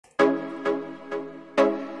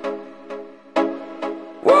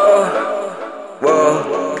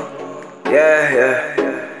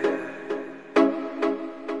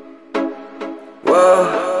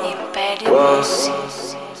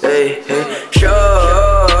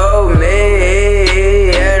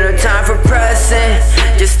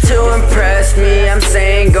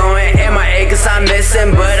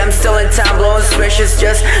switches.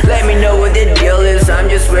 Just let me know what the deal is. I'm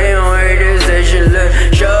just waiting on her decision. Look,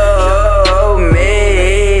 show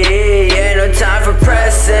me. Ain't no time for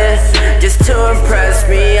pressing, just to impress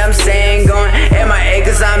me. I'm saying going MIA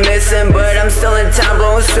cause I'm missing, but I'm still in town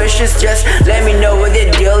blowing switches. Just let me know what the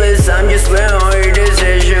deal is. I'm just waiting on your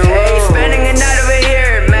decision. Hey, spending a night over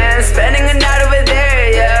here, man, spending a night over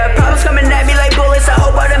there, yeah. Problems coming at me like bullets. I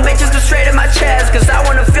hope all them bitches go straight in my chest, cause I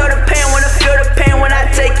wanna feel the pain, when I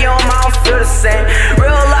take you home. I don't feel the same.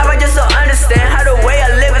 Real life, I just don't understand how the way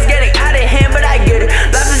I live is getting out of hand, but I get it.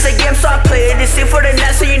 Life is a game, so I play it. This shit for the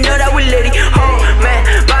night, so you know that we lit it. Oh man,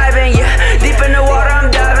 vibing, yeah. Deep in the water,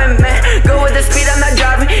 I'm diving, man. Go with the speed, I'm not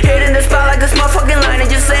driving. Hitting the spot like a motherfucking line, and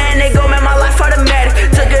just saying they go, man. My life automatic.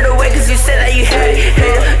 Took it away cause you said that you had it.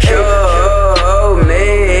 Hey, show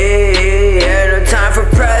me. Ain't no time for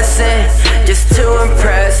pressing, just to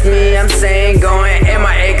impress me. I'm saying going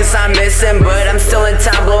MIA cause I'm missing, but I'm still in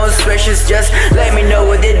town blowing switches. Just let me know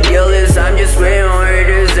what the deal is. I'm just waiting on her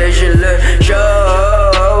decision. Look,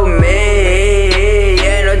 show me.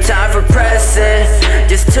 Ain't no time for pressing,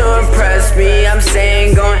 just to impress me. I'm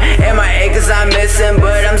saying going MIA cause I'm missing,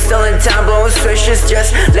 but I'm still in town blowing switches.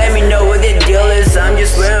 Just let me know what the deal is. I'm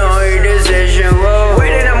just waiting on your decision. Whoa.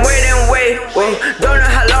 Waiting, I'm waiting, whoa. Don't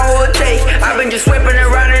know how long it will take. I've been just whipping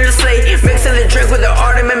around in the sleigh, mixing the drink with the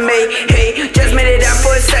autumn and May. Hey, just made it out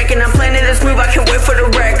for a second. I'm planning this move, I can't wait for the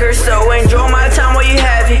record. So enjoy my time while you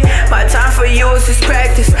have it. My time for you is just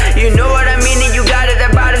practice. You know what I mean, and you got it.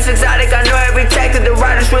 That body's exotic. I know every tactic. The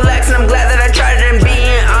rider's relaxed, and I'm glad that I tried it. And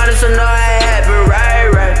being honest, I know I haven't. Right.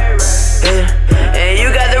 Yeah. And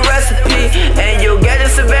you got the recipe, and you'll get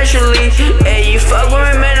this eventually. And you fuck with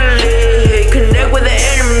me mentally. Hey, connect with the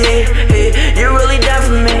enemy. Hey, you're really down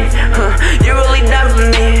for me. You're really down for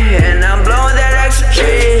me. And I'm blowing that extra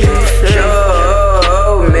cheese.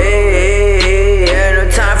 Show me. Ain't no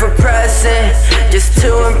time for pressing, just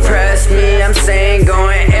to impress me. I'm saying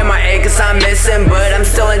going MIA cause I'm missing, but I'm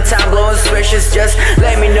still in town blowing switches. Just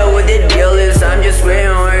let me know what the deal is. I'm just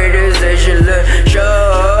waiting on your decision. Look,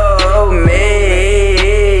 show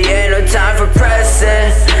me. Ain't no time for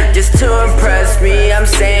pressing, just to impress me. I'm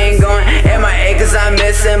saying going MIA cause I'm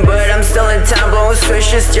missing, but I'm still in town blowing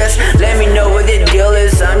switches. Just